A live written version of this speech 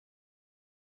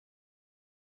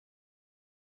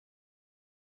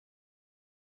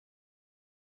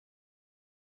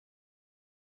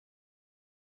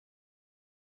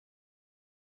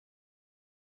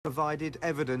provided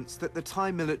evidence that the Thai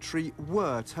military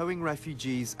were towing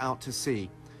refugees out to sea.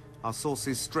 Our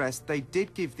sources stressed they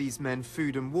did give these men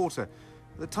food and water.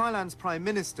 The Thailand's Prime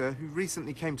Minister, who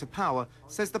recently came to power,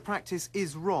 says the practice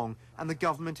is wrong and the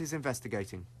government is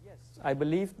investigating. I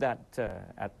believe that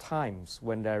at times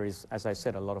when there is, as I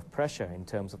said, a lot of pressure in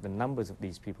terms of the numbers of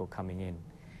these people coming in,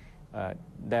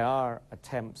 there are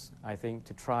attempts, I think,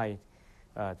 to try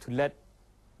to let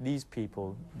these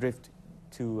people drift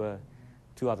to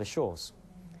other shores.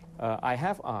 I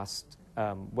have asked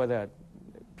whether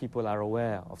people are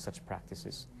aware of such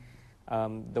practices.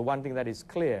 The one thing that is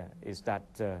clear is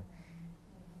that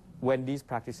when these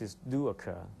practices do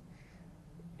occur,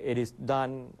 it is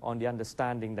done on the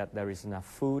understanding that there is enough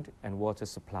food and water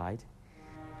supplied.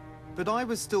 But I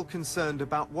was still concerned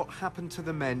about what happened to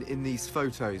the men in these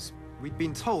photos. We'd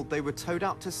been told they were towed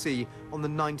out to sea on the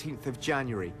 19th of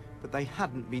January, but they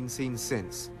hadn't been seen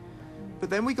since. But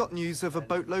then we got news of a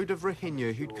boatload of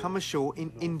Rohingya who'd come ashore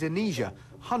in Indonesia,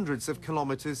 hundreds of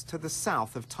kilometers to the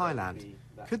south of Thailand.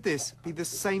 Could this be the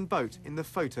same boat in the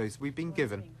photos we've been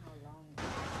given?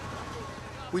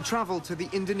 We travelled to the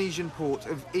Indonesian port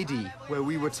of Idi, where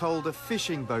we were told a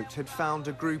fishing boat had found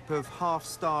a group of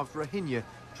half-starved Rohingya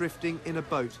drifting in a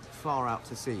boat far out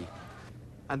to sea.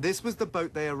 And this was the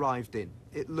boat they arrived in.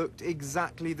 It looked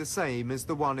exactly the same as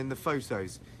the one in the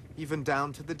photos, even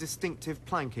down to the distinctive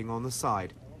planking on the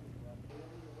side.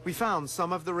 We found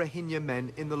some of the Rohingya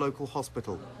men in the local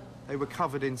hospital. They were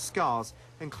covered in scars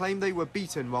and claimed they were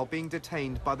beaten while being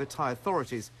detained by the Thai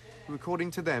authorities, who,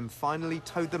 according to them, finally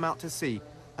towed them out to sea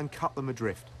and cut them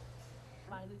adrift.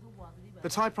 The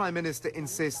Thai Prime Minister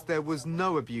insists there was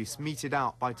no abuse meted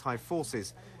out by Thai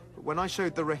forces. But when I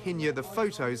showed the Rohingya the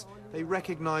photos, they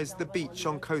recognised the beach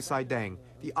on Koh Sai Deng,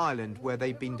 the island where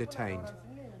they'd been detained.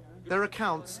 Their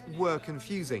accounts were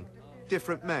confusing.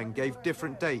 Different men gave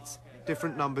different dates,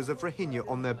 different numbers of Rohingya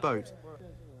on their boat.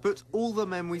 But all the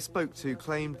men we spoke to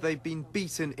claimed they'd been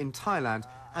beaten in Thailand,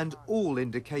 and all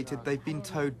indicated they'd been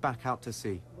towed back out to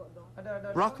sea.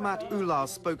 Rahmat Ullah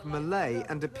spoke Malay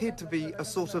and appeared to be a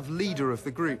sort of leader of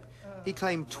the group. He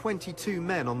claimed 22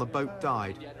 men on the boat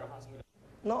died.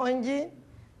 No engine,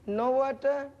 no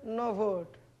water, no food.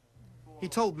 He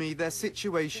told me their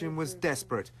situation was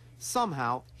desperate.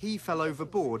 Somehow, he fell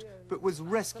overboard, but was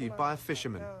rescued by a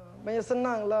fisherman.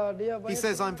 He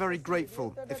says, "I'm very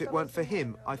grateful. If it weren't for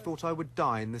him, I thought I would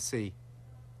die in the sea."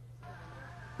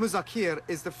 Muzakir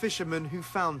is the fisherman who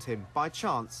found him, by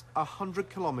chance, 100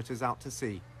 kilometers out to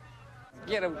sea.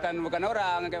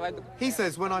 He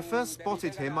says, when I first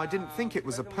spotted him, I didn't think it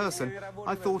was a person.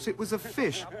 I thought it was a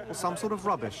fish or some sort of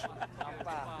rubbish.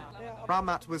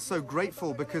 Rahmat was so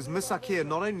grateful because Musakir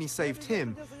not only saved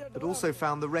him, but also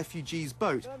found the refugees'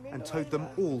 boat and towed them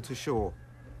all to shore.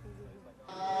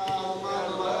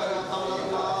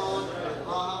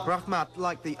 Rahmat,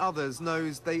 like the others,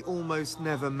 knows they almost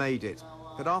never made it.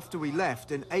 But after we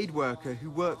left, an aid worker who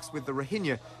works with the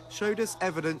Rohingya showed us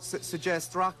evidence that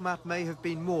suggests Rahmat may have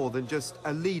been more than just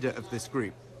a leader of this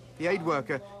group. The aid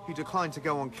worker, who declined to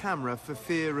go on camera for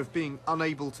fear of being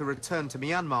unable to return to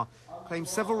Myanmar, claims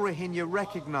several Rohingya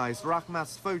recognised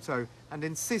Rahmat's photo and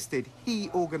insisted he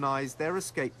organised their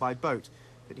escape by boat,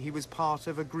 that he was part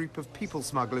of a group of people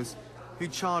smugglers who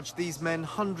charged these men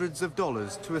hundreds of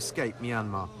dollars to escape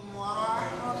Myanmar.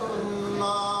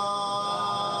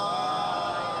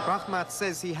 Rahmat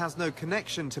says he has no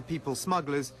connection to people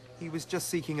smugglers, he was just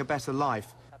seeking a better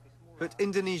life. But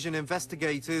Indonesian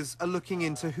investigators are looking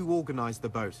into who organised the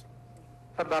boat.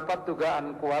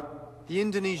 The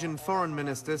Indonesian foreign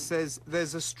minister says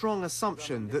there's a strong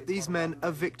assumption that these men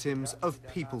are victims of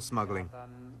people smuggling.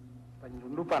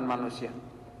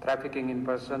 Trafficking in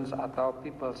persons atau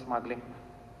people smuggling.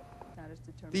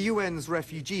 The UN's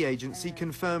refugee agency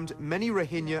confirmed many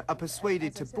Rohingya are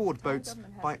persuaded to board boats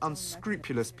by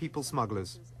unscrupulous people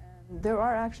smugglers. There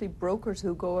are actually brokers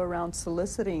who go around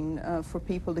soliciting for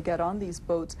people to get on these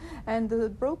boats, and the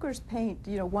brokers paint,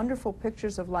 wonderful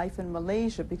pictures of life in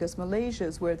Malaysia, because Malaysia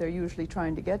is where they're usually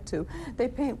trying to get to. They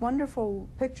paint wonderful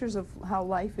pictures of how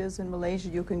life is in Malaysia.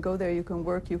 You can go there, you can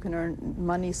work, you can earn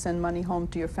money, send money home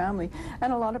to your family,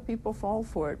 and a lot of people fall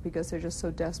for it because they're just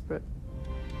so desperate.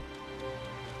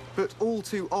 But all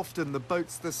too often the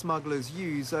boats the smugglers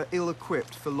use are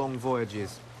ill-equipped for long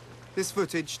voyages. This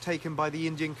footage, taken by the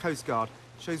Indian Coast Guard,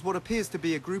 shows what appears to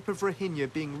be a group of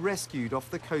Rohingya being rescued off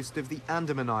the coast of the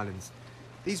Andaman Islands.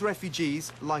 These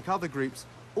refugees, like other groups,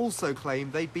 also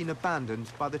claim they'd been abandoned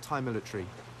by the Thai military.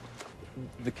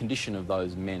 The condition of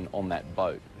those men on that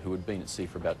boat, who had been at sea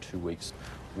for about 2 weeks,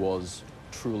 was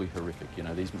truly horrific.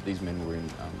 These men were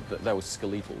in, they were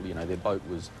skeletal. Their boat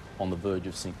was on the verge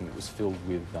of sinking. It was filled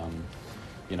with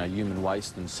you know, human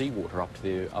waste and seawater up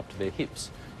to their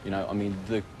hips. You know, I mean,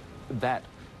 that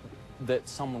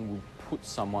someone would put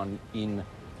someone in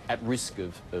at risk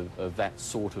of that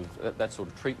sort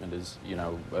of treatment is, you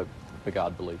know,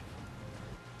 beyond belief.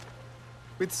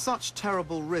 With such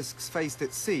terrible risks faced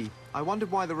at sea, I wondered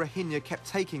why the Rohingya kept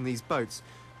taking these boats.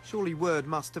 Surely word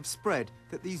must have spread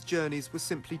that these journeys were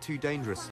simply too dangerous.